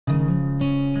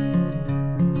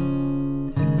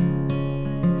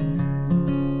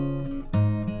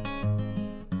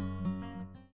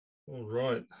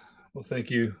Well,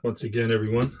 thank you once again,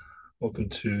 everyone. Welcome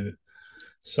to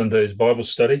Sunday's Bible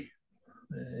study.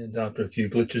 And after a few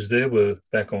glitches there, we're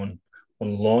back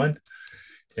online.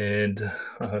 And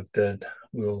I hope that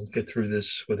we'll get through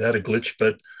this without a glitch,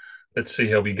 but let's see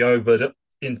how we go. But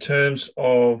in terms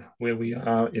of where we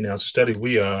are in our study,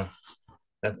 we are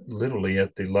literally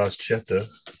at the last chapter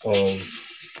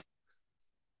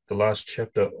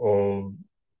of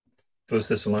First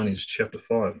Thessalonians chapter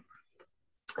 5.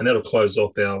 And that'll close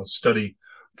off our study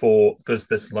for First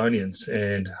Thessalonians.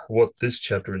 And what this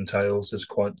chapter entails is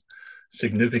quite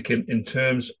significant in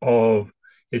terms of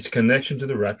its connection to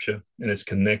the rapture and its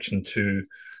connection to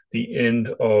the end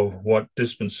of what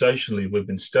dispensationally we've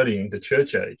been studying, the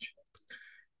church age.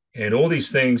 And all these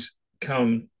things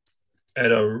come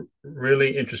at a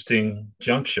really interesting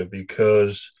juncture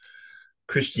because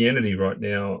Christianity right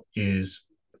now is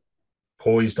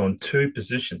poised on two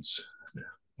positions.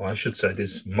 Well, I should say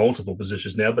there's multiple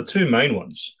positions now, but two main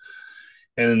ones.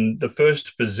 And the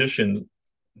first position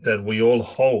that we all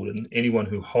hold, and anyone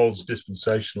who holds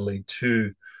dispensationally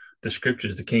to the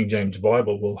scriptures, the King James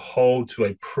Bible, will hold to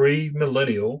a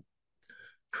pre-millennial,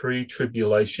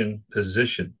 pre-tribulation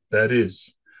position. That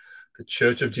is, the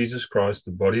Church of Jesus Christ,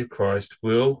 the body of Christ,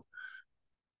 will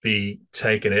be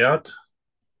taken out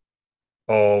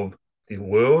of the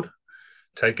world,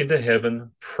 taken to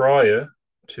heaven prior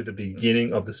to the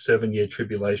beginning of the 7-year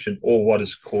tribulation, or what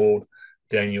is called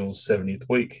Daniel's 70th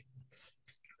week.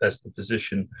 That's the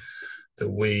position that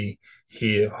we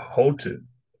here hold to.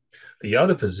 The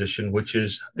other position, which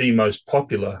is the most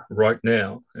popular right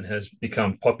now and has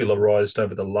become popularized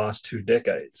over the last 2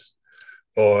 decades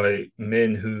by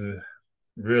men who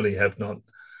really have not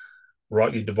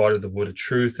rightly divided the word of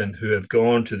truth and who have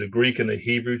gone to the Greek and the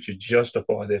Hebrew to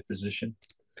justify their position.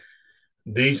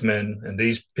 These men and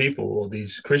these people, or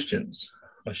these Christians,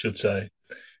 I should say,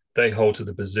 they hold to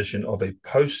the position of a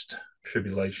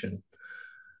post-tribulation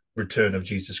return of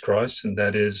Jesus Christ, and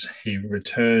that is, he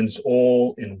returns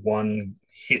all in one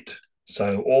hit.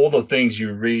 So all the things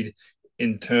you read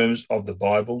in terms of the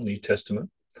Bible, New Testament,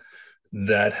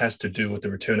 that has to do with the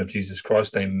return of Jesus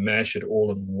Christ, they mash it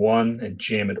all in one and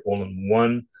jam it all in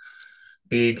one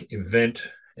big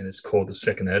event, and it's called the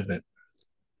Second Advent.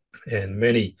 And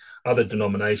many other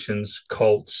denominations,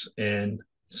 cults, and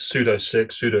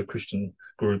pseudo-sect, pseudo-Christian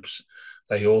groups,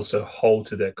 they also hold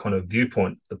to that kind of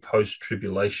viewpoint, the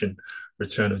post-tribulation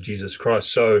return of Jesus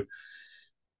Christ. So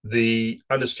the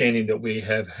understanding that we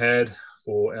have had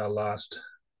for our last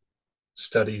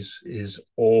studies is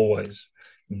always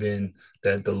been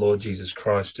that the Lord Jesus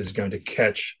Christ is going to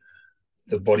catch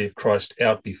the body of Christ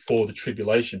out before the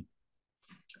tribulation,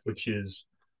 which is,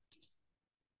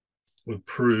 we've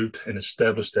proved and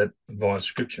established that via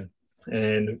scripture.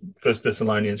 And First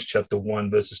Thessalonians chapter 1,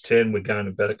 verses 10, we're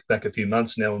going back a few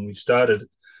months now when we started.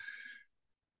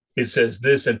 It says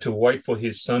this, and to wait for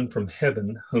his Son from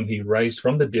heaven, whom he raised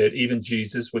from the dead, even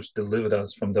Jesus, which delivered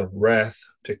us from the wrath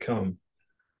to come.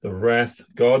 The wrath,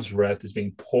 God's wrath, is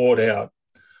being poured out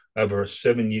over a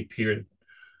 7-year period.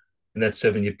 And that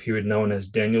 7-year period known as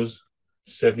Daniel's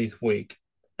 70th week.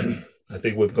 I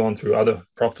think we've gone through other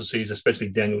prophecies, especially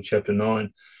Daniel chapter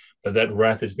 9, but that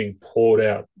wrath is being poured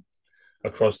out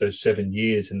across those 7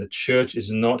 years, and the church is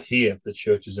not here. The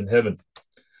church is in heaven.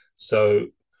 So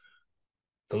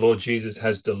the Lord Jesus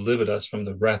has delivered us from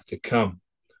the wrath to come.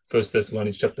 First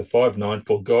Thessalonians chapter 5, 9,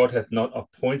 for God hath not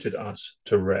appointed us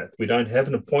to wrath. We don't have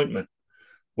an appointment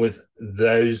with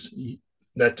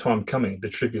that time coming, the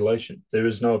tribulation. There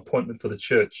is no appointment for the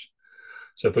church.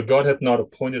 So for God hath not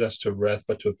appointed us to wrath,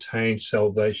 but to obtain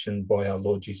salvation by our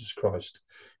Lord Jesus Christ.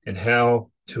 And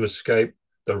how to escape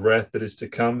the wrath that is to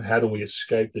come? How do we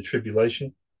escape the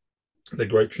tribulation, the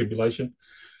great tribulation?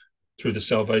 Through the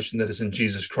salvation that is in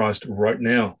Jesus Christ right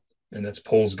now. And that's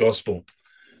Paul's gospel.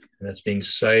 And that's being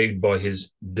saved by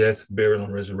his death, burial,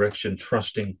 and resurrection,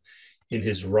 trusting in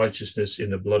his righteousness in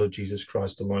the blood of Jesus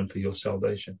Christ alone for your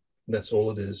salvation. That's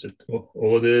all it is.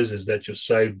 All it is that you're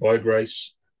saved by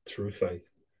grace through faith,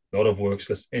 not of works,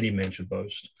 lest any man should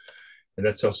boast. And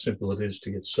that's how simple it is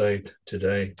to get saved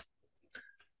today.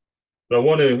 But I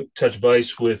want to touch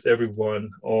base with everyone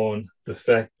on the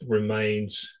fact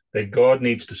remains that God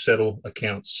needs to settle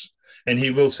accounts, and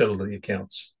he will settle the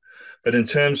accounts. But in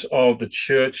terms of the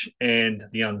church and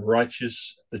the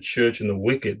unrighteous, the church and the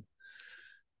wicked,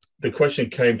 the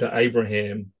question came to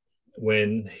Abraham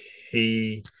when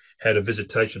he had a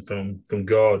visitation from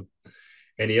God.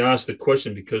 And he asked the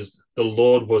question because the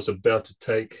Lord was about to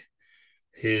take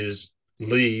his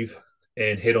leave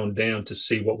and head on down to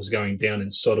see what was going down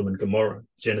in Sodom and Gomorrah,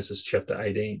 Genesis chapter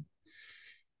 18.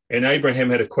 And Abraham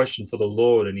had a question for the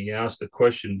Lord, and he asked the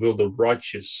question, will the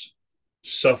righteous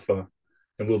suffer,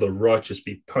 and will the righteous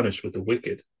be punished with the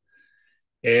wicked?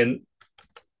 And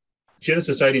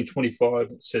Genesis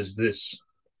 18:25 says this,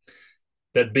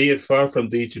 that be it far from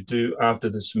thee to do after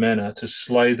this manner, to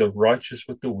slay the righteous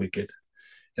with the wicked,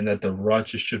 and that the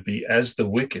righteous should be as the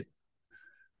wicked,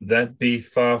 that be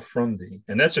far from thee.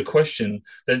 And that's a question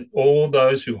that all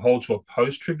those who hold to a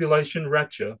post-tribulation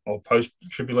rapture or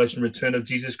post-tribulation return of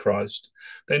Jesus Christ,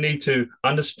 they need to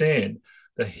understand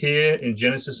that here in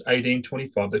Genesis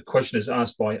 18:25, the question is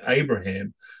asked by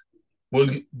Abraham, will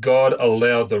God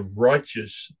allow the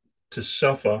righteous to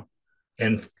suffer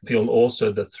and feel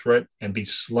also the threat and be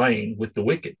slain with the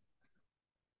wicked?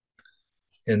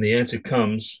 And the answer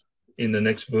comes in the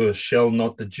next verse, shall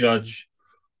not the judge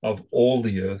of all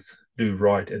the earth do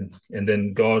right? And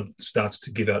then God starts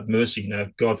to give out mercy. Now,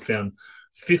 if God found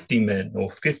 50 men or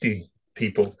 50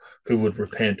 people who would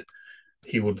repent,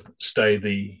 he would stay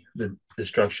the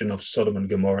destruction of Sodom and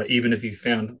Gomorrah. Even if he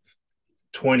found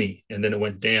 20 and then it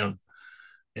went down,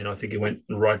 and I think it went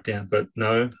right down. But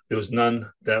no, there was none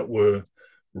that were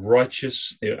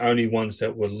righteous. The only ones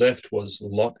that were left was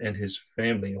Lot and his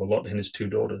family, or Lot and his two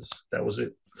daughters. That was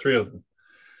it, three of them.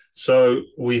 So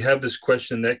we have this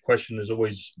question. That question is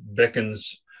always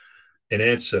beckons an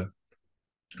answer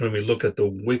when we look at the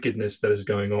wickedness that is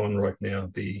going on right now,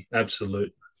 the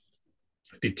absolute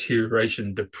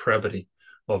deterioration, depravity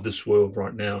of this world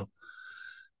right now.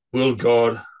 Will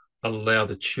God allow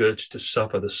the church to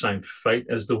suffer the same fate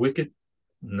as the wicked?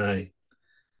 Nay,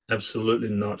 absolutely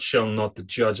not. Shall not the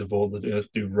judge of all the earth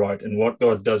do right? And what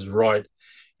God does right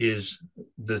is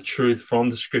the truth from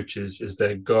the scriptures is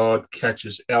that God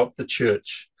catches out the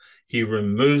church. He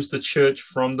removes the church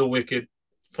from the wicked,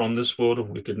 from this world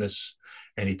of wickedness,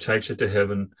 and he takes it to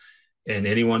heaven. And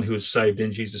anyone who is saved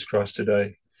in Jesus Christ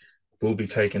today will be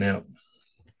taken out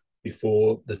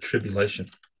before the tribulation.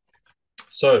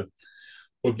 So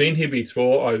we've been here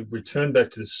before. I return back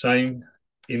to the same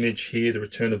image here, the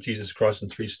return of Jesus Christ in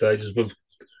three stages. We've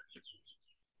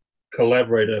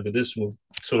collaborated over this, and we've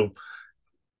sort of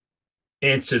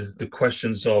answered the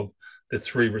questions of the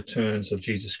three returns of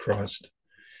Jesus Christ.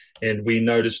 And we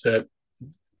noticed that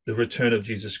the return of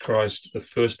Jesus Christ, the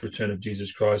first return of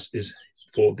Jesus Christ, is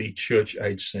for the church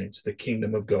age saints, the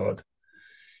kingdom of God.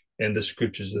 And the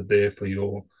scriptures are there for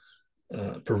your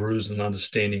perusal and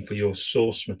understanding, for your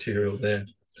source material there.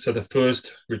 So the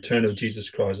first return of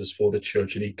Jesus Christ is for the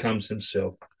church, and he comes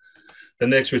himself. The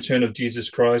next return of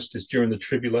Jesus Christ is during the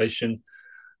tribulation,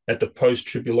 at the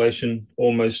post-tribulation,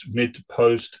 almost mid to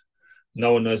post.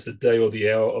 No one knows the day or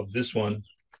the hour of this one.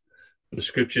 The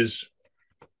scriptures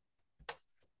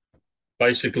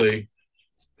basically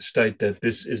state that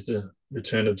this is the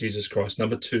return of Jesus Christ.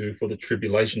 Number two, for the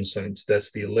tribulation saints,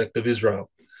 that's the elect of Israel,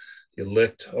 the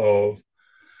elect of,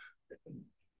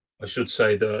 I should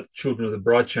say, the children of the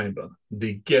bride chamber,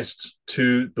 the guests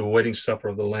to the wedding supper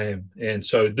of the Lamb. And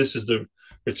so this is the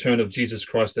return of Jesus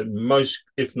Christ that most,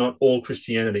 if not all,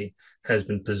 Christianity has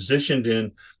been positioned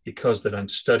in, because they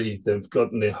don't study. They've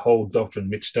gotten their whole doctrine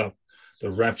mixed up, the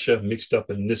rapture mixed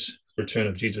up in this return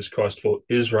of Jesus Christ for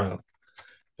Israel.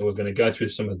 And we're going to go through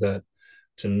some of that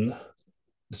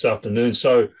this afternoon.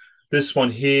 So this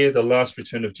one here, the last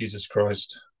return of Jesus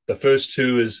Christ. The first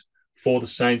two is for the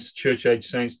saints, church age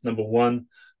saints, number one.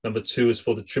 Number two is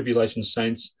for the tribulation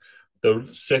saints. The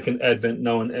second advent,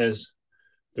 known as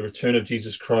the return of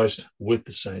Jesus Christ with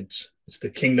the saints. It's the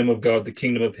kingdom of God, the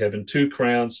kingdom of heaven, two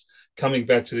crowns coming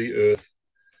back to the earth.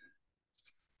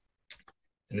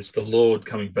 And it's the Lord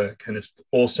coming back. And it's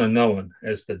also known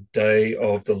as the day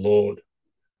of the Lord.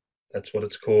 That's what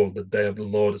it's called, the day of the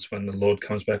Lord. It's when the Lord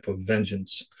comes back for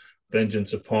vengeance,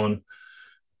 vengeance upon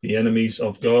the enemies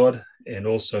of God, and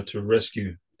also to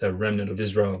rescue the remnant of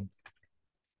Israel.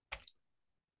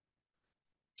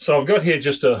 So I've got here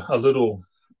just a little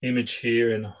image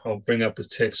here, and I'll bring up the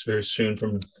text very soon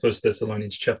from 1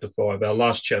 Thessalonians chapter 5, our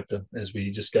last chapter, as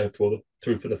we just go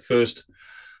through for the first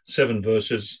 7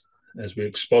 verses as we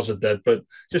exposit that. But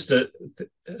just to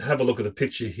have a look at the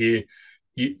picture here,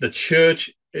 the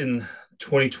church in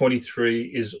 2023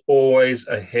 is always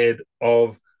ahead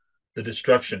of the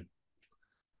destruction.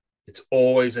 It's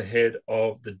always ahead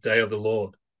of the day of the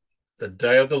Lord. The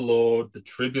day of the Lord, the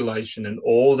tribulation, and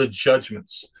all the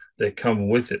judgments that come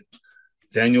with it.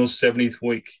 Daniel's 70th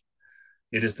week.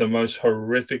 It is the most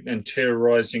horrific and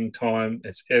terrorizing time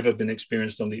that's ever been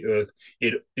experienced on the earth.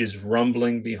 It is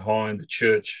rumbling behind the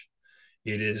church.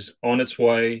 It is on its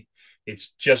way. It's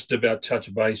just about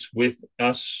touch base with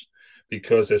us,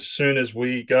 because as soon as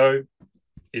we go,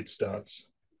 it starts.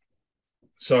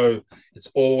 So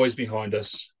it's always behind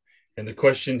us. And the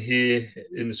question here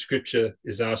in the scripture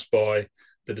is asked by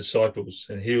the disciples,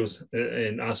 and he was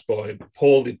and asked by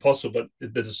Paul the apostle, but the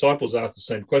disciples asked the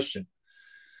same question.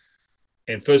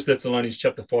 In 1 Thessalonians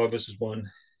chapter 5, verses 1,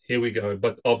 here we go.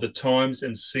 But of the times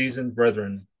and seasons,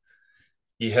 brethren,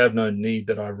 ye have no need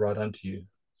that I write unto you.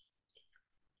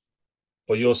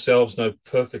 For yourselves know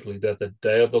perfectly that the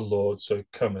day of the Lord so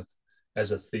cometh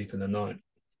as a thief in the night.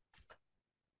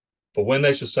 For when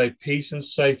they shall say peace and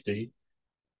safety,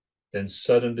 then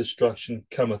sudden destruction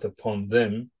cometh upon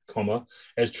them,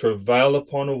 as travail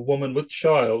upon a woman with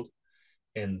child,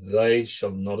 and they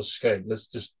shall not escape. Let's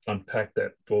just unpack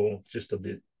that for just a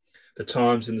bit. The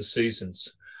times and the seasons.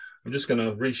 I'm just going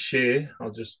to reshare.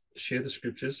 I'll just share the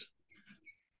scriptures.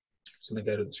 So I'm going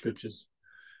to go to the scriptures.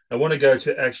 I want to go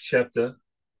to Acts chapter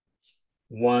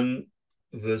 1,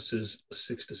 verses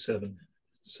 6 to 7.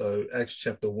 So Acts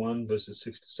chapter 1, verses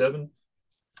 6 to 7.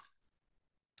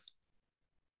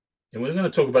 And we're going to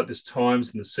talk about this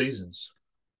times and the seasons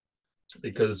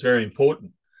because it's very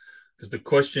important. Because the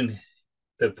question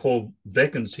that Paul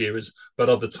beckons here is, but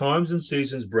of the times and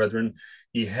seasons, brethren,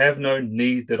 ye have no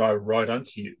need that I write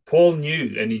unto you. Paul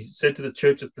knew, and he said to the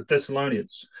church at the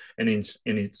Thessalonians, and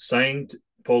it's saying,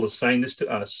 Paul is saying this to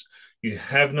us, you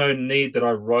have no need that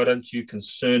I write unto you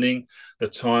concerning the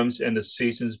times and the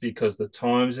seasons, because the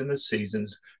times and the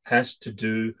seasons has to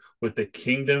do with the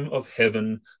kingdom of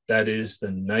heaven, that is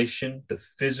the nation, the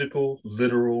physical,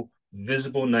 literal,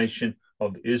 visible nation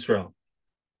of Israel.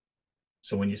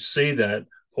 So when you see that,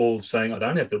 Paul's saying, I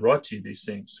don't have to write to you these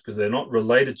things because they're not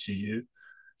related to you.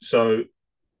 So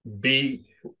be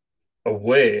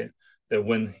aware that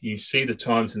when you see the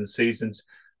times and the seasons,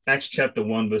 Acts chapter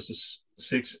 1, verses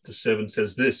 6 to 7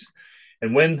 says this.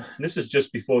 And when this is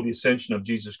just before the ascension of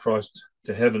Jesus Christ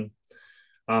to heaven,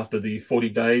 after the 40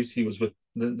 days, he was with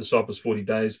the disciples 40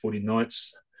 days, 40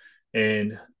 nights.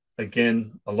 And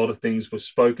again, a lot of things were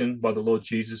spoken by the Lord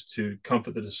Jesus to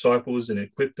comfort the disciples and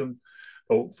equip them.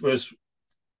 But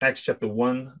Acts chapter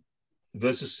 1,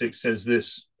 verses 6 says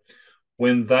this.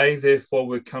 When they therefore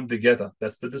were come together,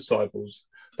 that's the disciples,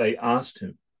 they asked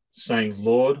him, saying,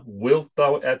 Lord, wilt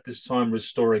thou at this time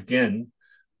restore again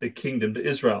the kingdom to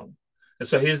Israel? And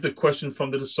so here's the question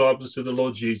from the disciples to the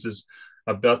Lord Jesus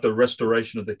about the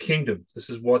restoration of the kingdom. This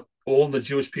is what all the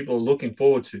Jewish people are looking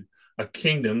forward to, a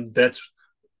kingdom that's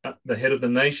the head of the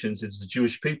nations, it's the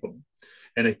Jewish people,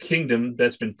 and a kingdom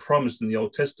that's been promised in the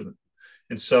Old Testament.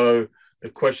 And so the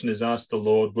question is asked the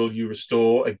Lord, will you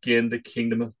restore again the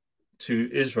kingdom to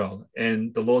Israel?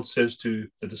 And the Lord says to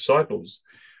the disciples,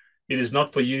 it is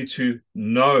not for you to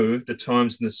know the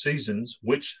times and the seasons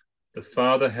which the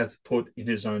Father hath put in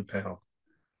his own power.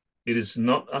 It is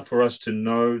not for us to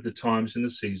know the times and the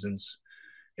seasons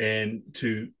and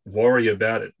to worry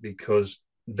about it, because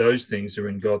those things are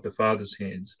in God the Father's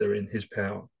hands. They're in his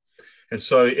power. And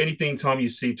so anything time you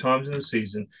see times in the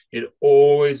season, it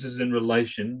always is in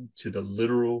relation to the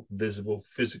literal, visible,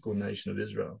 physical nation of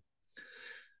Israel.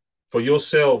 For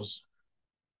yourselves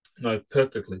know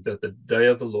perfectly that the day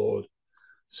of the Lord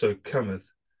so cometh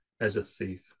as a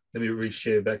thief. Let me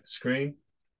reshare back the screen.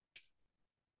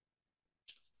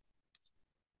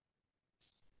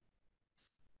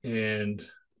 And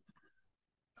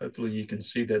hopefully you can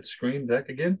see that screen back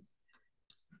again.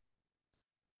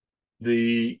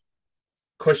 The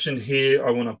question here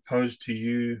I want to pose to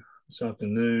you this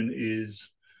afternoon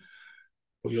is,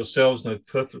 for yourselves know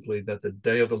perfectly that the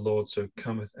day of the Lord so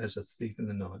cometh as a thief in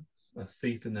the night. A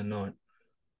thief in the night.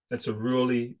 That's a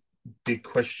really big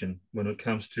question when it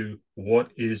comes to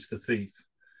what is the thief.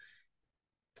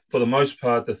 For the most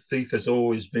part, the thief has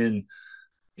always been,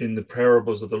 in the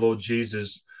parables of the Lord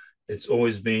Jesus, it's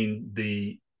always been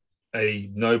a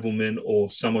nobleman or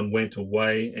someone went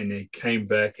away and they came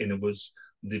back, and it was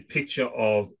the picture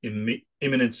of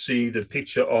imminency, the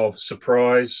picture of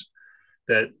surprise,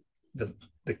 that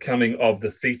the coming of the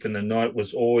thief in the night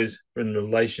was always in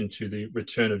relation to the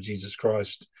return of Jesus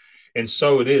Christ. And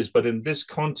so it is. But in this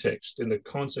context, in the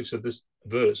context of this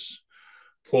verse,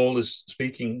 Paul is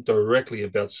speaking directly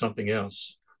about something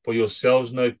else. For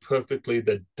yourselves know perfectly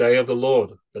the day of the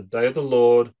Lord. The day of the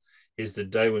Lord is the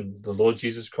day when the Lord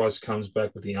Jesus Christ comes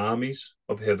back with the armies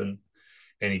of heaven,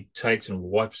 and he takes and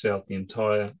wipes out the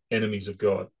entire enemies of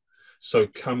God. So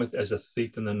cometh as a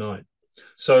thief in the night.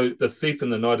 So the thief in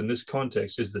the night in this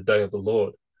context is the day of the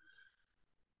Lord.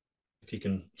 If you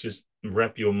can just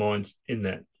wrap your minds in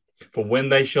that. For when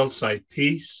they shall say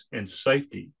peace and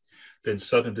safety, then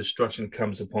sudden destruction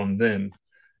comes upon them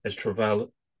as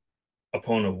travail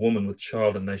upon a woman with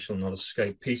child, and they shall not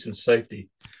escape. Peace and safety.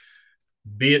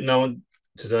 Be it known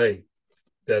today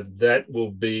that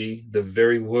will be the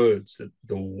very words that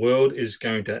the world is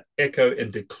going to echo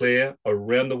and declare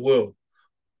around the world.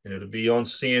 And it'll be on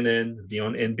CNN, be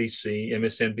on NBC,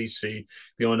 MSNBC,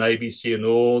 be on ABC and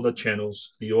all the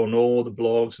channels, be on all the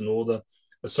blogs and all the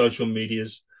social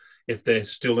medias, if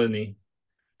there's still any.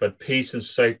 But peace and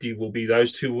safety will be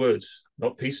those two words,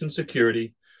 not peace and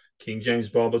security. King James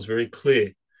Bible is very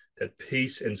clear that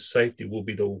peace and safety will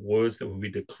be the words that will be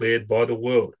declared by the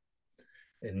world.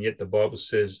 And yet the Bible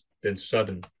says then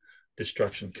sudden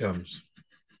destruction comes.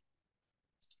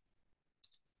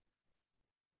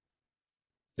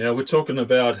 Now we're talking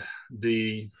about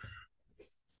the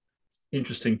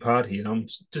interesting part here, and I'm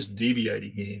just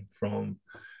deviating here from,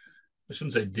 I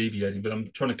shouldn't say deviating, but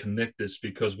I'm trying to connect this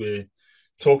because we're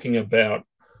talking about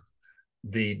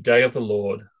the day of the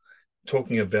Lord,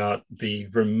 talking about the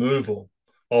removal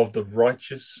of the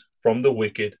righteous from the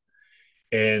wicked,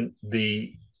 and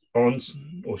the on,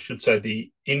 or should say,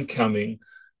 the incoming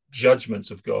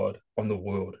judgments of God on the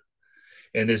world.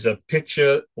 And there's a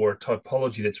picture or a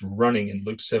typology that's running in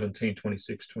Luke 17,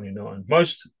 26, 29.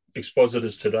 Most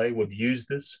expositors today would use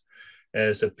this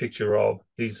as a picture of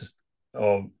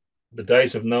the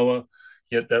days of Noah,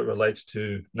 yet that relates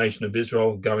to nation of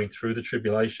Israel going through the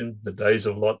tribulation. The days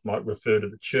of Lot might refer to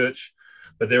the church.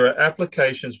 But there are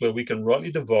applications where we can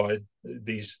rightly divide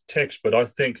these texts. But I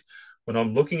think when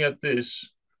I'm looking at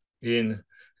this,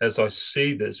 as I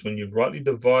see this, when you rightly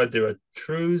divide, there are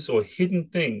truths or hidden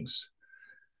things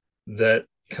that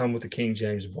come with the King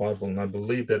James Bible, and I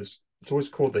believe that it's always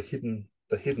called the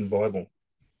hidden Bible.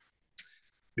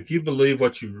 If you believe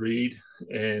what you read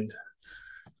and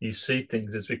you see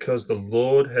things, it's because the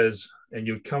Lord has, and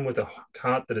you come with a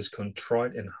heart that is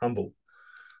contrite and humble.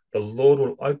 The Lord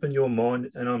will open your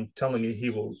mind, and I'm telling you, He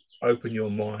will open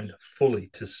your mind fully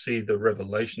to see the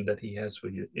revelation that He has for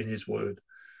you in His Word.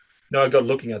 Now, I got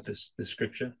looking at this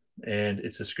scripture, and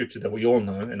it's a scripture that we all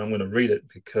know, and I'm going to read it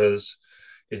because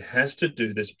it has to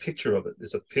do, there's a picture of it.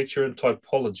 There's a picture and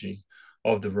typology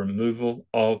of the removal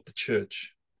of the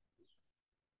church.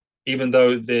 Even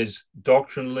though there's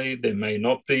doctrinally, there may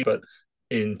not be, but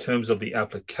in terms of the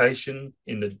application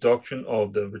in the doctrine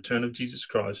of the return of Jesus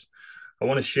Christ, I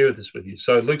want to share this with you.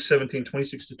 So Luke 17,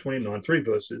 26 to 29, 3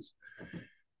 verses.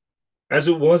 As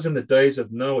it was in the days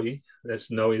of Noe,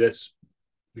 that's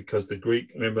because the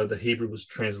Greek, remember the Hebrew was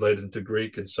translated into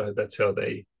Greek, and so that's how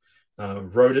they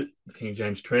wrote it. The King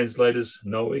James translators,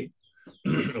 Noe,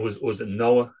 was it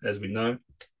Noah, as we know.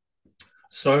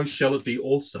 So shall it be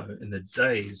also in the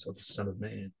days of the Son of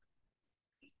Man.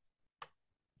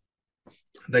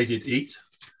 They did eat,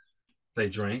 they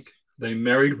drank, they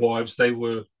married wives, they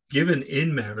were given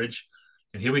in marriage,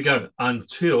 and here we go,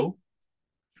 until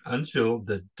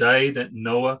the day that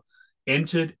Noah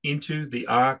entered into the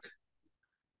ark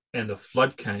and the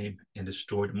flood came and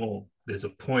destroyed them all. There's a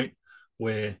point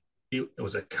where it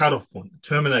was a cutoff point, a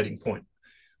terminating point,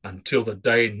 until the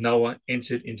day Noah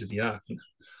entered into the ark.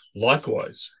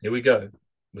 Likewise, here we go,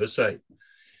 verse 8.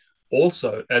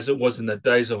 Also, as it was in the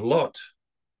days of Lot.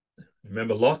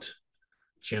 Remember Lot?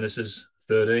 Genesis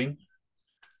 13.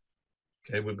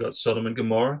 Okay, we've got Sodom and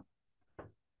Gomorrah.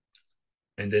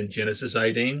 And then Genesis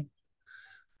 18.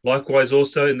 Likewise,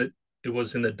 also it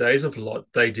was in the days of Lot,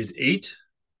 they did eat,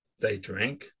 they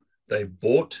drank, they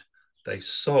bought, they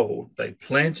sold, they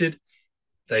planted,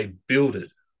 they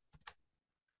builded.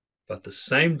 But the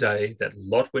same day that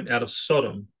Lot went out of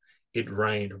Sodom, it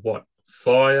rained what?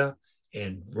 Fire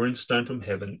and brimstone from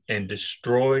heaven and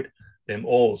destroyed them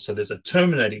all. So there's a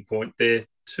terminating point there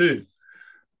too.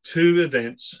 Two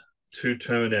events, two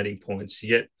terminating points,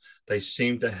 yet they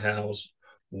seem to house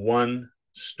one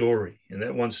story. And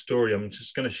that one story I'm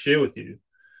just going to share with you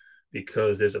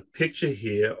because there's a picture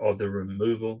here of the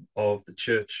removal of the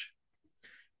church.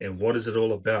 And what is it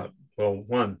all about? Well,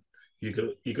 one, you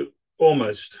could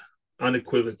almost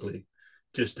unequivocally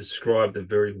just describe the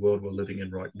very world we're living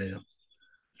in right now.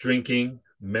 Drinking,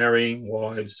 marrying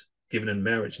wives, given in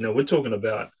marriage. Now, we're talking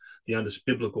about the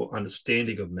biblical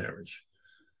understanding of marriage.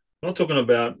 I'm not talking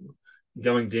about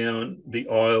going down the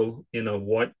aisle in a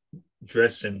white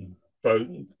dress and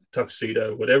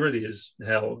tuxedo, whatever it is,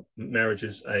 how marriage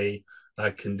is a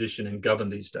condition and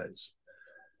governed these days.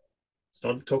 It's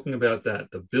not talking about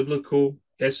that. The biblical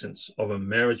essence of a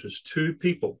marriage was two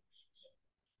people,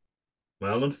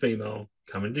 male and female,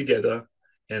 coming together,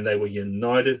 and they were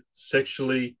united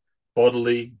sexually,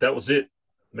 bodily. That was it,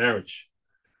 marriage.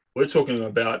 We're talking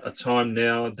about a time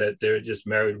now that they're just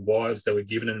married wives that were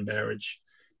given in marriage,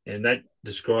 and that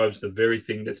describes the very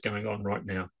thing that's going on right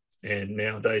now. And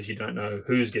nowadays, you don't know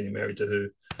who's getting married to who.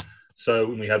 So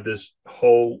when we have this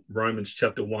whole Romans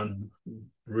chapter 1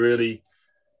 really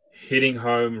hitting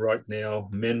home right now,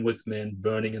 men with men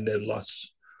burning in their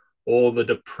lusts, all the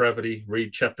depravity.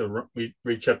 Read chapter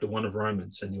 1 of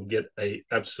Romans, and you'll get a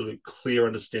absolute clear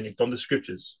understanding from the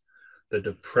scriptures, the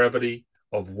depravity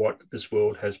of what this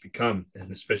world has become,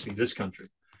 and especially this country.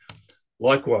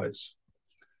 Likewise,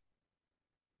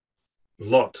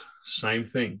 Lot, same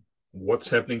thing. What's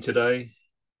happening today?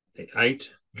 They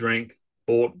ate, drank,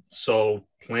 bought, sold,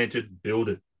 planted,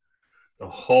 builded. The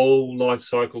whole life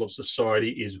cycle of society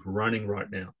is running right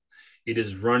now. It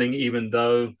is running, even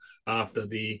though after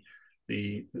the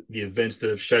events that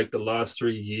have shaped the last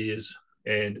 3 years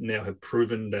and now have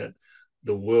proven that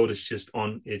the world is just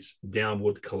on its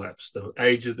downward collapse. The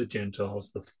age of the Gentiles,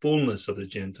 the fullness of the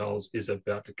Gentiles is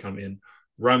about to come in.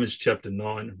 Romans chapter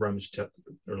 9, Romans chapter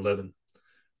 11.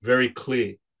 Very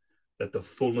clear that the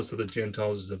fullness of the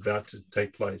Gentiles is about to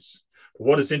take place. But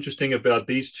what is interesting about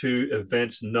these two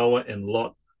events, Noah and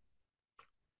Lot?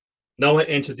 Noah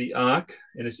entered the ark,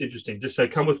 and it's interesting. Just say,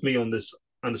 come with me on this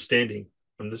understanding.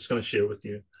 I'm just going to share with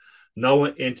you.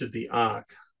 Noah entered the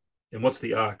ark. And what's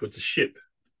the ark? It's a ship.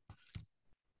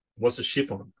 What's the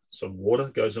ship on? Some water,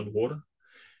 goes on water,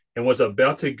 and was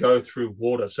about to go through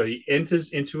water. So he enters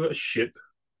into a ship,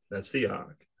 that's the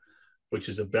ark, which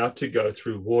is about to go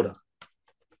through water.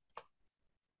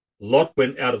 Lot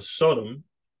went out of Sodom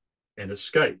and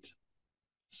escaped.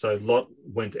 So Lot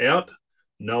went out,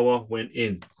 Noah went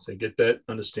in. So get that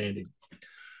understanding.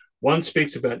 One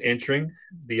speaks about entering,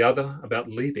 the other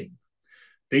about leaving.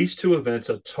 These two events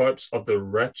are types of the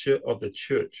rapture of the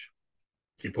church.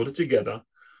 If you put it together,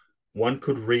 one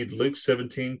could read Luke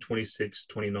 17, 26,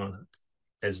 29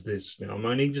 as this. Now, I'm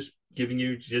only just giving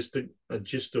you just a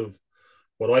gist of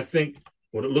what I think,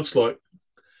 what it looks like.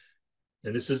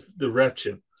 And this is the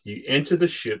rapture. You enter the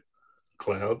ship,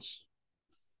 clouds,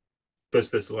 1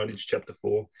 Thessalonians chapter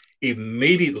 4,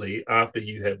 immediately after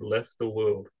you have left the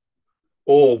world.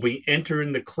 Or we enter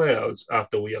in the clouds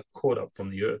after we are caught up from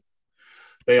the earth.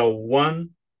 They are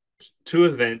two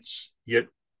events, yet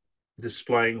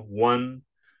displaying one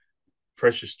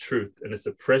precious truth. And it's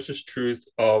the precious truth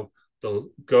of the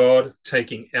God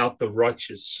taking out the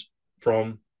righteous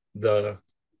from the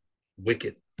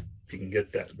wicked. If you can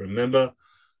get that. Remember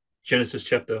Genesis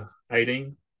chapter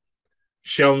 18.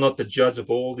 Shall not the judge of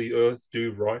all the earth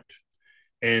do right?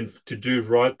 And to do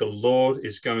right, the Lord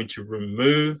is going to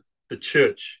remove the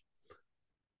church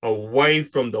away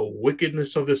from the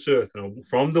wickedness of this earth and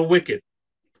from the wicked.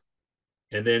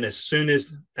 And then as soon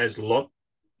as Lot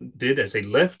did, as he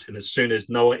left, and as soon as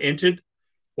Noah entered,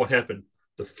 what happened?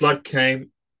 The flood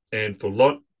came, and for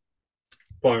Lot,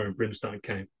 fire and brimstone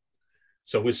came.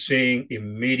 So we're seeing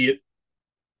immediate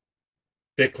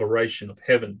declaration of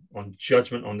heaven on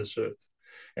judgment on this earth.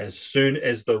 As soon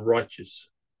as the righteous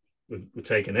were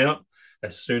taken out,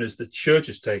 as soon as the church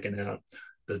is taken out,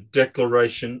 the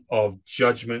declaration of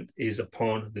judgment is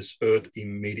upon this earth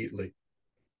immediately.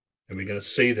 And we're going to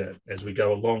see that as we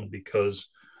go along, because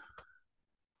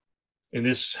in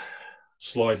this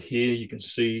slide here, you can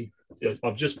see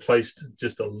I've just placed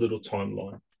just a little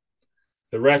timeline.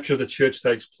 The rapture of the church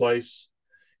takes place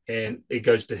and it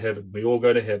goes to heaven. We all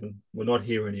go to heaven. We're not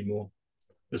here anymore.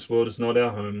 This world is not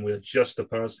our home. We're just a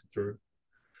passing through.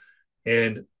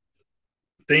 And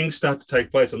things start to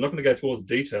take place. I'm not going to go through all the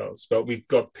details, but we've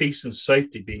got peace and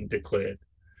safety being declared.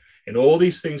 And all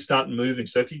these things start moving.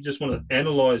 So if you just want to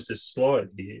analyze this slide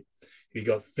here, you've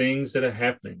got things that are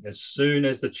happening as soon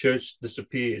as the church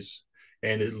disappears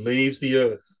and it leaves the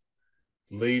earth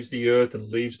and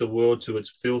leaves the world to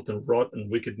its filth and rot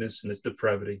and wickedness and its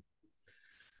depravity.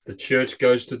 The church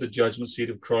goes to the judgment seat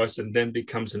of Christ and then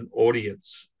becomes an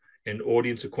audience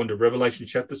according to Revelation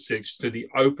chapter 6, to the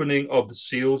opening of the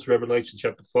seals, Revelation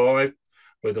chapter 5,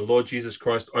 where the Lord Jesus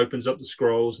Christ opens up the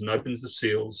scrolls and opens the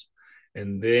seals,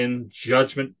 and then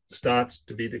judgment starts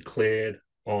to be declared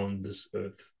on this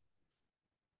earth.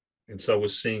 And so we're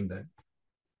seeing that.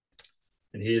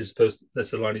 And here's 1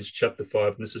 Thessalonians chapter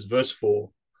 5, and this is verse 4.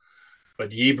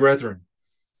 But ye, brethren,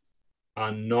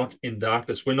 are not in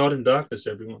darkness. We're not in darkness,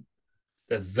 everyone.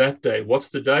 That day, what's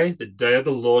the day? The day of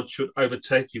the Lord should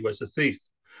overtake you as a thief.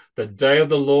 The day of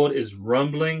the Lord is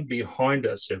rumbling behind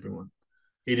us, everyone.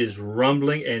 It is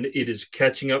rumbling and it is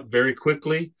catching up very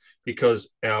quickly because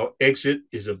our exit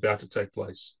is about to take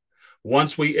place.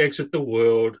 Once we exit the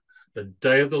world, the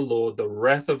day of the Lord, the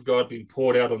wrath of God being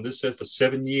poured out on this earth for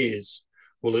 7 years,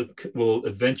 will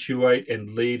eventuate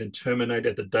and lead and terminate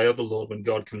at the day of the Lord when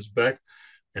God comes back.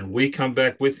 And we come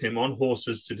back with him on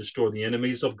horses to destroy the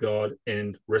enemies of God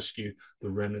and rescue the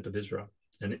remnant of Israel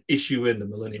and issue in the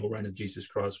millennial reign of Jesus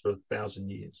Christ for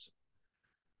 1,000 years.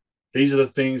 These are the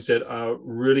things that are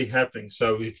really happening.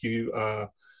 So if you are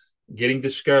getting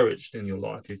discouraged in your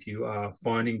life, if you are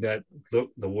finding that,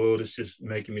 look, the world is just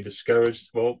making me discouraged,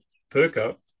 well, perk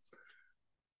up.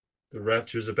 The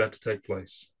rapture is about to take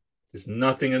place. There's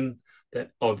nothing in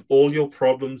that of all your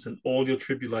problems and all your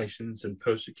tribulations and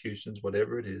persecutions,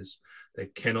 whatever it is,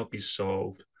 that cannot be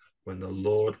solved when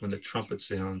the trumpet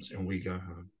sounds and we go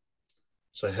home.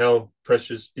 So how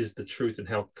precious is the truth and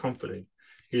how comforting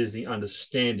is the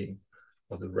understanding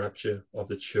of the rapture of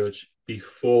the church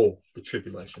before the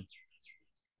tribulation.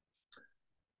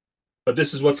 But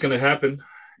this is what's going to happen,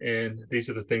 and these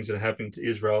are the things that are happening to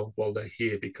Israel while they're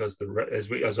here, because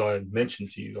as I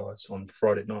mentioned to you guys on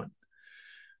Friday night,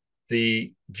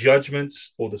 the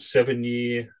judgments or the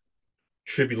 7-year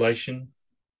tribulation,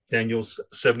 Daniel's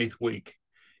 70th week,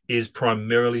 is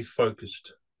primarily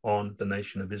focused on the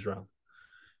nation of Israel.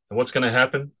 And what's going to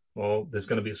happen? Well, there's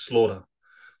going to be a slaughter.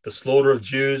 The slaughter of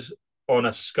Jews on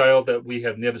a scale that we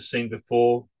have never seen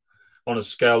before, on a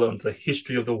scale of the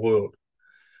history of the world.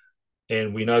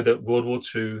 And we know that World War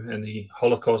II and the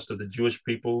Holocaust of the Jewish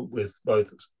people with both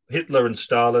Hitler and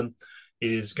Stalin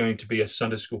is going to be a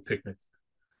Sunday school picnic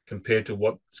compared to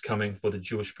what's coming for the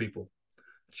Jewish people.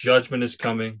 Judgment is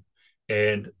coming,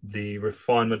 and the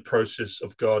refinement process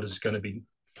of God is going to be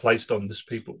placed on this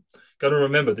people. Got to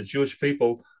remember, the Jewish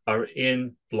people are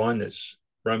in blindness.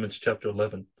 Romans chapter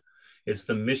 11. It's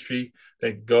the mystery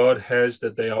that God has,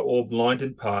 that they are all blind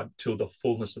in part till the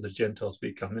fullness of the Gentiles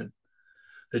be come in.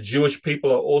 The Jewish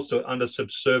people are also under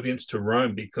subservience to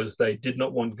Rome because they did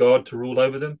not want God to rule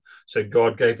over them. So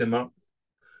God gave them up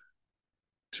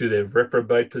to their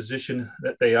reprobate position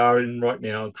that they are in right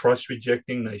now, a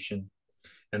Christ-rejecting nation.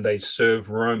 And they serve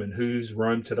Rome. And who's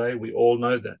Rome today? We all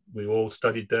know that. We all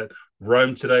studied that.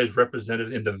 Rome today is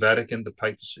represented in the Vatican, the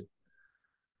papacy.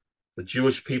 The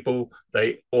Jewish people,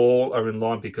 they all are in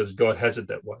line because God has it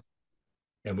that way.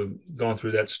 And we've gone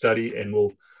through that study, and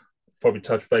we'll probably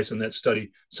touch base on that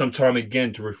study sometime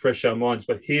again to refresh our minds.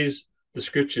 But here's the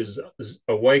scriptures: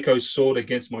 awake, O sword,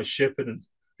 against my shepherd, and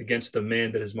against the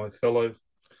man that is my fellow.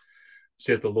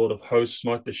 Saith the Lord of hosts,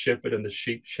 smite the shepherd, and the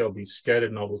sheep shall be scattered,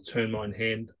 and I will turn mine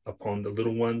hand upon the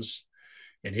little ones.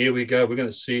 And here we go. We're going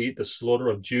to see the slaughter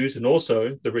of Jews, and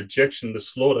also the rejection, the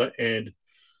slaughter, and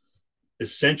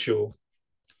essential.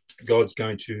 God's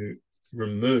going to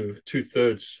remove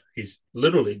 2/3. He's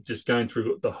literally just going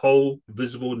through the whole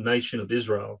visible nation of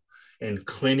Israel and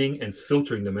cleaning and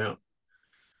filtering them out.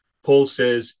 Paul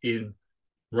says in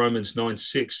Romans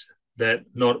 9:6 that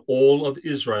not all of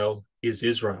Israel is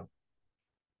Israel.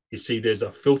 You see, there's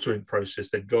a filtering process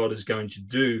that God is going to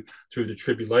do through the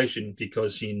tribulation,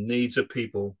 because he needs a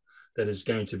people that is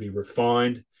going to be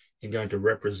refined and going to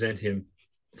represent him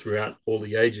throughout all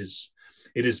the ages.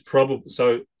 It is probable,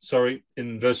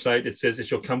 in verse 8, it says, it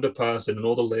shall come to pass that in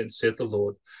all the land, saith the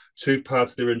Lord, 2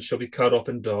 parts therein shall be cut off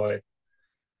and die.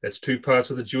 That's 2 parts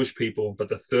of the Jewish people, but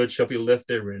the third shall be left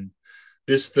therein.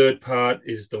 This third part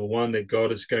is the one that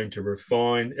God is going to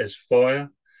refine as fire.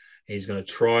 He's going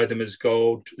to try them as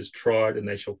gold is tried, and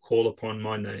they shall call upon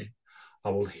my name. I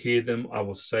will hear them. I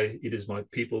will say, it is my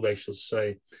people. They shall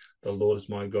say, the Lord is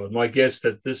my God. My guess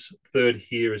that this third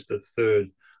here is the third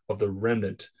of the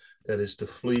remnant that is to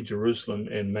flee Jerusalem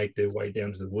and make their way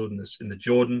down to the wilderness in the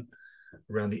Jordan,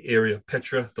 around the area of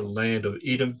Petra, the land of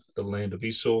Edom, the land of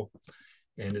Esau.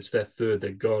 And it's that third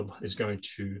that God is going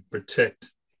to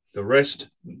protect. The rest,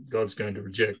 God's going to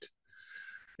reject.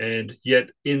 And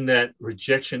yet in that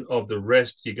rejection of the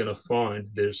rest, you're going to find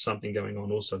there's something going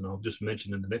on also. And I'll just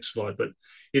mention in the next slide, but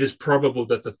it is probable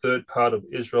that the third part of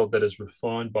Israel that is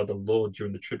refined by the Lord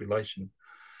during the tribulation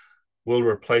will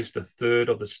replace the third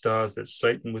of the stars that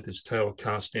Satan with his tail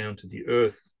cast down to the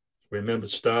earth. Remember,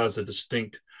 stars are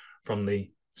distinct from the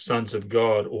sons of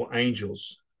God or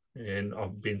angels. And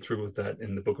I've been through with that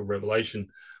in the book of Revelation,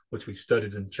 which we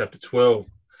studied in chapter 12,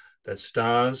 that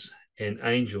stars and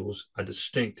angels are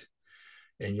distinct.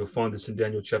 And you'll find this in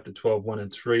Daniel chapter 12, 1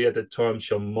 and 3. At that time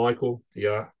shall Michael,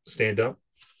 stand up,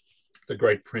 the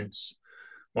great prince.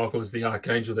 Michael is the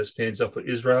archangel that stands up for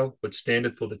Israel, but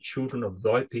standeth for the children of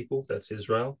thy people, that's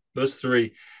Israel. Verse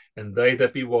 3, and they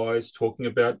that be wise, talking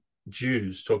about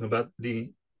Jews, talking about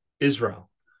the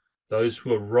Israel, those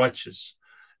who are righteous,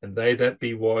 and they that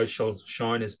be wise shall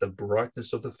shine as the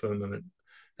brightness of the firmament,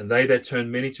 and they that turn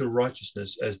many to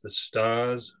righteousness as the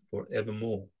stars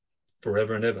forevermore.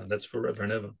 Forever and ever. That's forever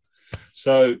and ever.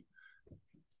 So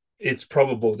it's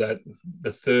probable that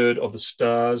the third of the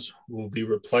stars will be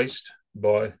replaced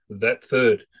by that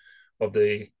third of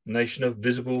the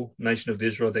visible nation of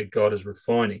Israel that God is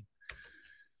refining.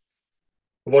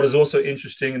 What is also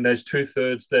interesting in those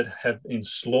 2/3 that have been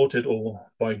slaughtered or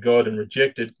by God and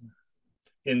rejected,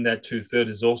 in that 2/3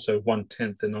 is also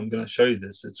 1/10, and I'm going to show you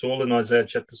this. It's all in Isaiah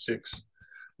chapter 6,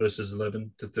 verses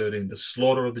 11 to 13, the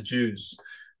slaughter of the Jews.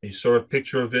 You saw a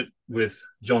picture of it with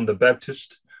John the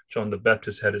Baptist. John the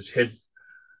Baptist had his head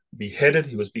beheaded.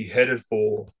 He was beheaded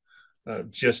for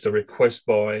just a request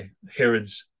by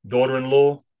Herod's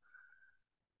daughter-in-law.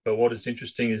 But what is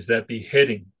interesting is that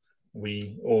beheading,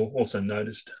 we also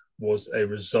noticed, was a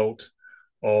result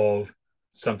of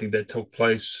something that took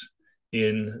place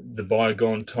in the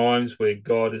bygone times, where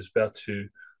God is about to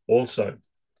also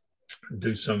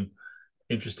do some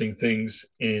interesting things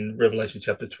in Revelation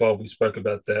chapter 12. We spoke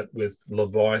about that with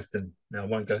Leviathan. Now, I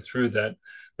won't go through that.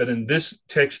 But in this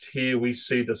text here, we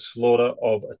see the slaughter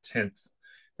of 1/10.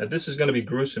 Now, this is going to be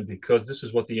gruesome, because this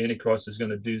is what the Antichrist is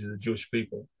going to do to the Jewish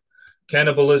people.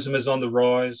 Cannibalism is on the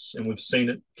rise, and we've seen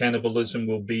it. Cannibalism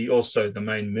will be also the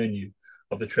main menu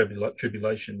of the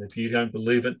tribulation. If you don't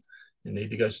believe it, you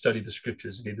need to go study the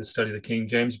scriptures. You need to study the King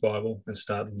James Bible and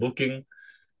start looking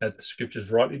at the scriptures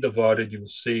rightly divided. You will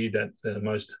see that the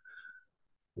most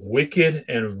wicked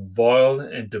and vile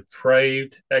and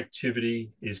depraved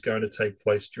activity is going to take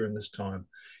place during this time.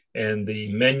 And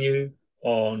the menu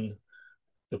on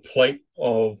the plate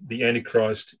of the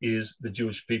Antichrist is the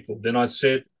Jewish people. Then I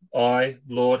said,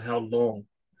 Lord, how long?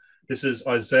 This is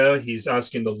Isaiah. He's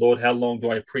asking the Lord, how long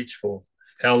do I preach for?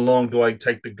 How long do I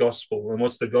take the gospel? And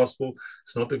what's the gospel?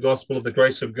 It's not the gospel of the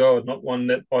grace of God, not one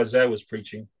that Isaiah was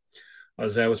preaching.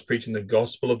 Isaiah was preaching the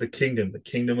gospel of the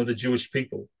kingdom of the Jewish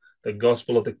people, the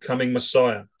gospel of the coming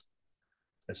Messiah.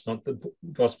 It's not the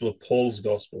gospel of Paul's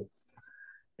gospel.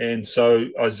 And so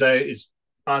Isaiah is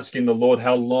asking the Lord,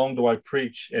 how long do I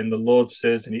preach? And the Lord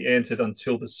says, and he answered,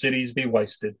 until the cities be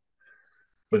wasted,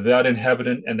 without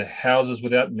inhabitant, and the houses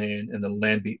without man, and the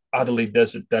land be utterly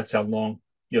desert. That's how long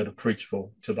you're to preach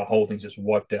for, till the whole thing's just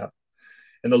wiped out.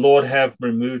 And the Lord have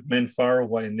removed men far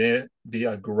away, and there be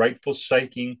a great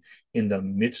forsaking in the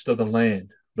midst of the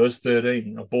land. Verse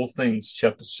 13 of all things,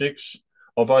 chapter 6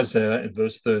 of Isaiah, and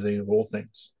verse 13 of all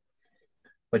things.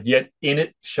 But yet in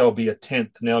it shall be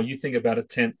 1/10. Now you think about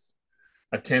 1/10.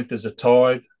 1/10 is a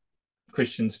tithe.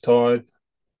 Christians tithe.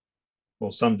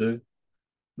 Well, some do.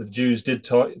 The Jews did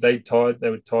tithe. They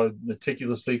would tithe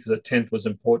meticulously, because 1/10 was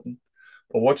important.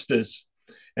 But watch this.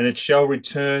 And it shall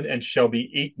return and shall be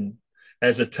eaten,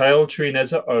 as a tall tree and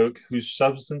as an oak, whose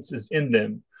substance is in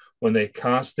them when they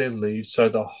cast their leaves. So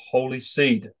the holy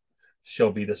seed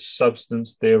shall be the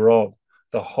substance thereof.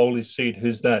 The holy seed,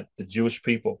 who's that? The Jewish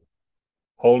people.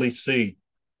 Holy seed.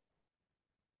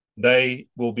 They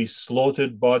will be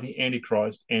slaughtered by the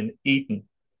Antichrist and eaten.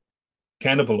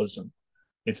 Cannibalism.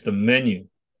 It's the menu.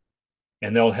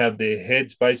 And they'll have their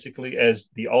heads basically as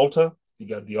the altar. You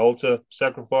go to the altar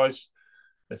sacrifice.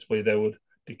 That's where they would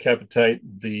decapitate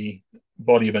the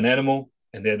body of an animal,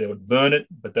 and there they would burn it,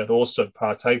 but they'd also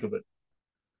partake of it.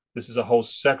 This is a whole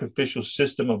sacrificial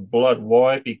system of blood.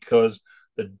 Why? Because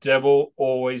the devil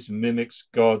always mimics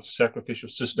God's sacrificial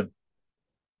system.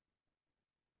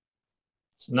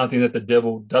 It's nothing that the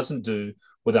devil doesn't do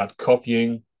without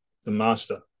copying the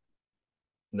master.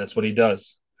 And that's what he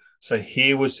does. So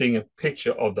here we're seeing a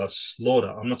picture of the slaughter.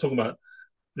 I'm not talking about,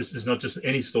 this is not just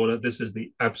any slaughter. This is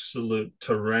the absolute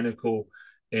tyrannical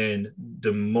and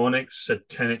demonic,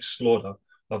 satanic slaughter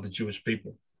of the Jewish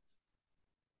people.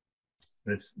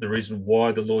 And it's the reason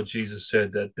why the Lord Jesus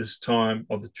said that this time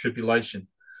of the tribulation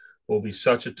will be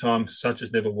such a time, such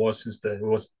as never was since there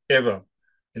was ever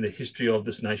in the history of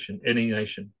this nation, any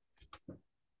nation.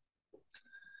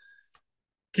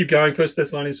 Keep going. 1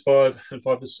 Thessalonians 5 and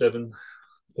 5 to 7.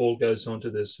 Paul goes on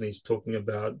to this, and he's talking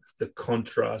about the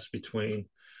contrast between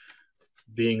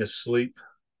being asleep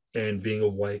and being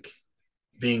awake,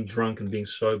 being drunk and being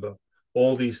sober.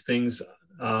 All these things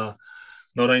are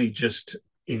not only just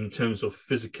in terms of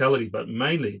physicality, but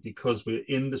mainly because we're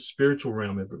in the spiritual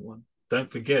realm, everyone. Don't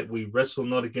forget, we wrestle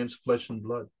not against flesh and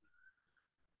blood,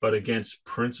 but against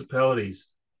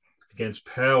principalities, against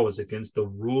powers, against the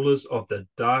rulers of the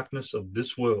darkness of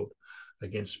this world,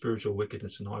 against spiritual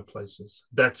wickedness in high places.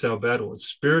 That's our battle. It's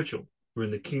spiritual. We're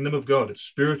in the kingdom of God. It's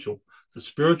spiritual. It's a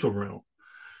spiritual realm.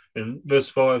 And verse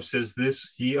 5 says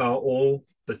this, ye are all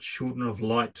the children of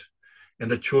light and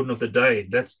the children of the day.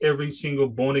 That's every single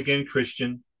born-again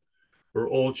Christian. We're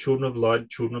all children of light,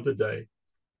 children of the day.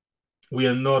 We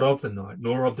are not of the night,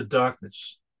 nor of the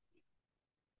darkness.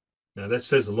 Now, that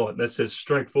says a lot. That says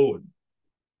straightforward.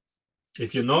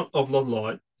 If you're not of the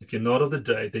light, if you're not of the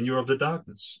day, then you're of the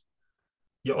darkness.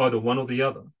 You're either one or the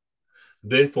other.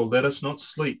 Therefore, let us not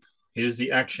sleep. Here's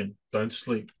the action. Don't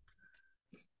sleep.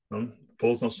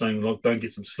 Paul's not saying, look, don't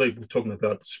get some sleep. We're talking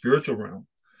about the spiritual realm.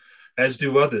 As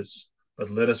do others. but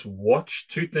let us watch.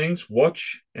 Two things: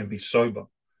 watch and be sober.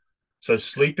 So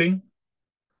sleeping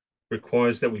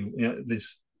requires that we,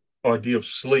 this idea of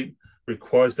sleep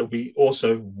requires that we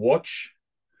also watch,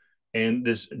 and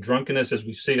this drunkenness, as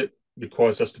we see it,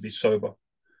 requires us to be sober.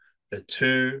 They're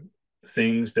two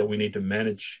things that we need to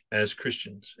manage as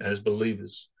Christians, as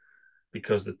believers,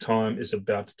 because the time is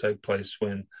about to take place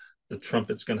when the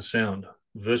trumpet's going to sound.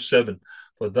 Verse 7,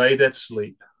 for they that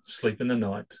sleep, sleep in the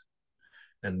night,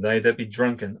 and they that be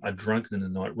drunken are drunken in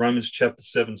the night. Romans chapter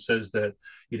 7 says that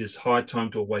it is high time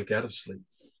to awake out of sleep.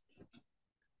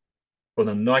 For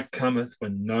the night cometh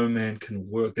when no man can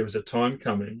work. There is a time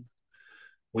coming.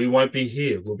 We won't be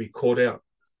here. We'll be caught out.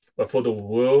 But for the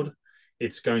world,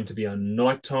 it's going to be a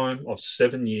nighttime of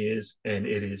 7 years, and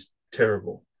it is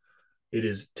terrible. It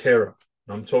is terror.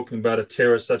 I'm talking about a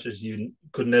terror such as you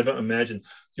could never imagine.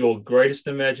 Your greatest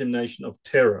imagination of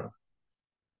terror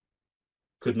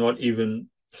could not even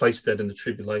place that in the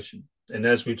tribulation. And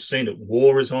as we've seen it,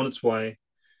 war is on its way,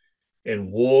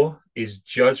 and war is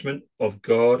judgment of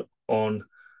God on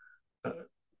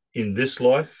in this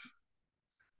life.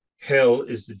 Hell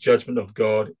is the judgment of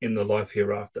God in the life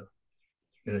hereafter,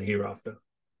 in the hereafter.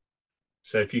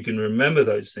 So if you can remember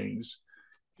those things,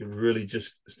 it really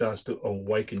just starts to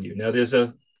awaken you. Now, there's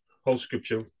a whole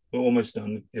scripture. We're almost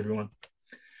done, everyone.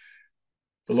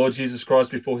 The Lord Jesus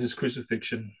Christ, before his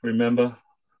crucifixion, remember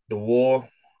the war,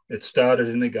 it started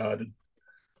in the Garden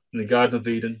of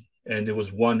Eden, and there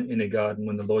was one in the garden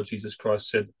when the Lord Jesus Christ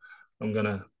said, I'm going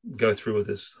to go through with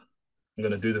this. I'm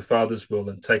going to do the Father's will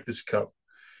and take this cup.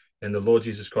 And the Lord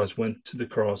Jesus Christ went to the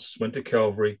cross, went to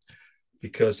Calvary,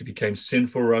 because he became sin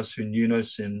for us who knew no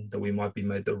sin, that we might be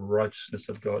made the righteousness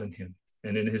of God in him.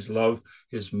 And in his love,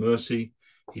 his mercy,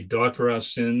 he died for our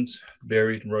sins,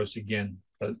 buried, and rose again.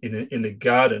 But in the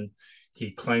garden,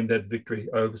 he claimed that victory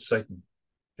over Satan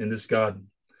in this garden.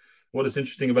 What is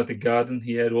interesting about the garden,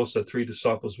 he had also 3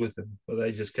 disciples with him, but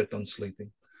they just kept on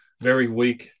sleeping. Very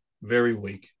weak,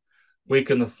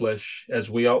 weak in the flesh, as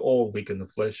we are all weak in the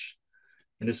flesh.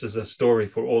 And this is a story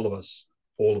for all of us,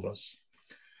 all of us.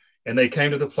 And they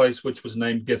came to the place which was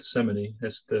named Gethsemane,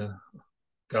 that's the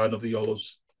Garden of the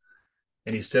Olives.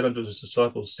 And he said unto his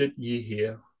disciples, sit ye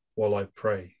here while I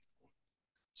pray.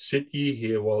 Sit ye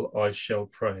here while I shall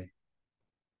pray.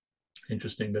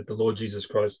 Interesting that the Lord Jesus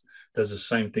Christ does the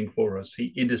same thing for us. He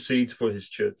intercedes for his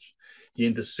church. He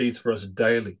intercedes for us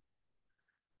daily,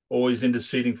 always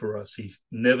interceding for us. He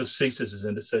never ceases his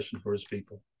intercession for his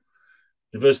people.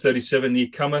 In verse 37, he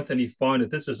cometh and he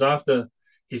findeth. This is after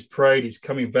he's prayed, he's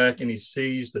coming back and he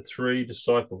sees the 3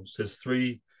 disciples, his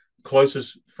 3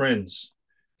 closest friends,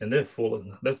 and they're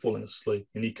falling asleep.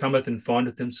 And he cometh and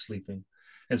findeth them sleeping,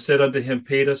 and said unto him,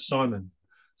 Peter, Simon,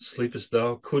 sleepest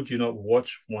thou? Could you not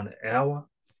watch 1 hour?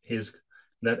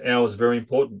 That hour is very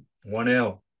important. 1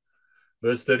 hour.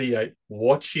 Verse 38,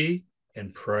 watch ye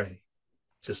and pray.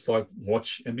 Just like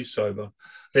watch and be sober,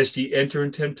 lest ye enter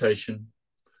in temptation.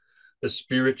 The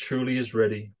spirit truly is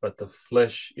ready, but the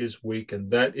flesh is weak. And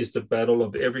that is the battle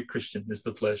of every Christian, is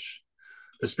the flesh.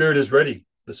 The spirit is ready.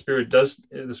 The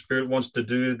spirit wants to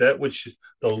do that which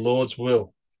the Lord's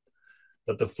will.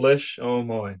 But the flesh, oh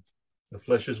my, the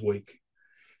flesh is weak.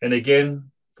 And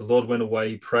again, the Lord went away,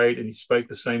 he prayed, and he spake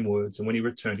the same words. And when he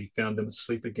returned, he found them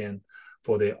asleep again,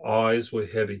 for their eyes were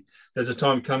heavy. There's a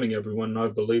time coming, everyone, and I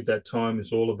believe that time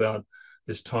is all about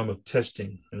this time of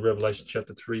testing. In Revelation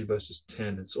chapter 3, verses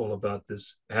 10, it's all about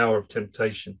this hour of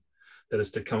temptation that is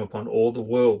to come upon all the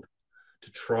world,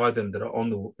 to try them that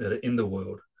are in the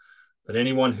world. But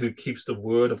anyone who keeps the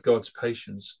word of God's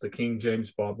patience, the King James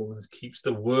Bible, keeps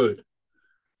the word,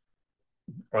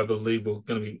 I believe we're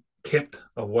going to be kept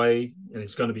away, and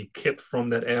it's going to be kept from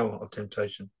that hour of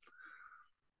temptation.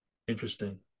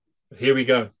 Interesting. But here we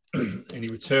go. And he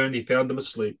returned, he found them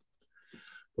asleep,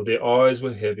 for their eyes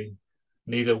were heavy,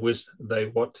 neither wist they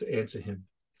what to answer him.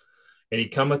 And he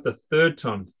cometh the 3rd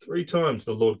time. 3 times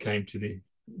the Lord came to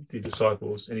the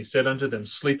disciples, and he said unto them,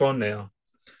 sleep on now,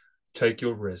 take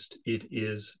your rest. It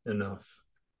is enough.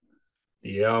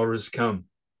 The hour is come.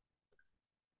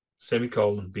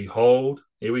 Semicolon. Behold,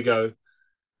 here we go.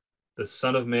 The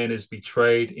Son of Man is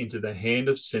betrayed into the hand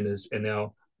of sinners. And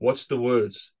now, watch the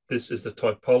words. This is the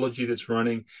typology that's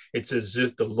running. It's as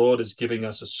if the Lord is giving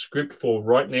us a script for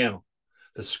right now,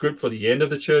 the script for the end of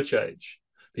the church age,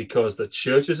 because the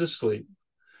church is asleep.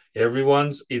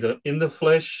 Everyone's either in the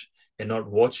flesh and not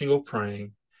watching or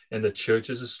praying, and the church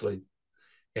is asleep.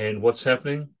 And what's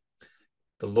happening?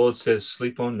 The Lord says,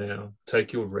 sleep on now,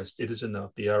 take your rest. It is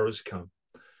enough. The hour has come.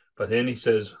 But then he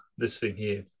says this thing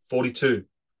here, 42.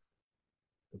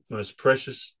 The most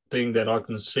precious thing that I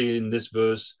can see in this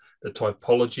verse, the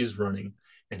typology is running.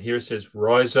 And here it says,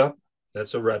 rise up.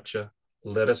 That's a rapture.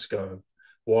 Let us go.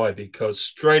 Why? Because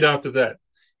straight after that,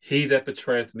 he that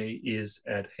betrayeth me is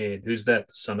at hand. Who's that?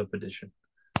 The son of perdition.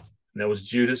 And that was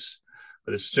Judas.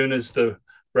 But as soon as the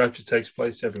rapture takes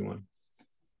place, everyone,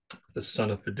 the son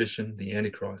of perdition, the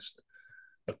Antichrist,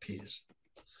 appears.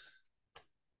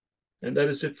 And that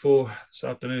is it for this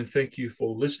afternoon. Thank you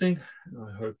for listening.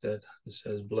 I hope that this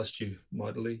has blessed you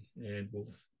mightily, and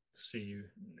we'll see you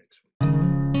next week.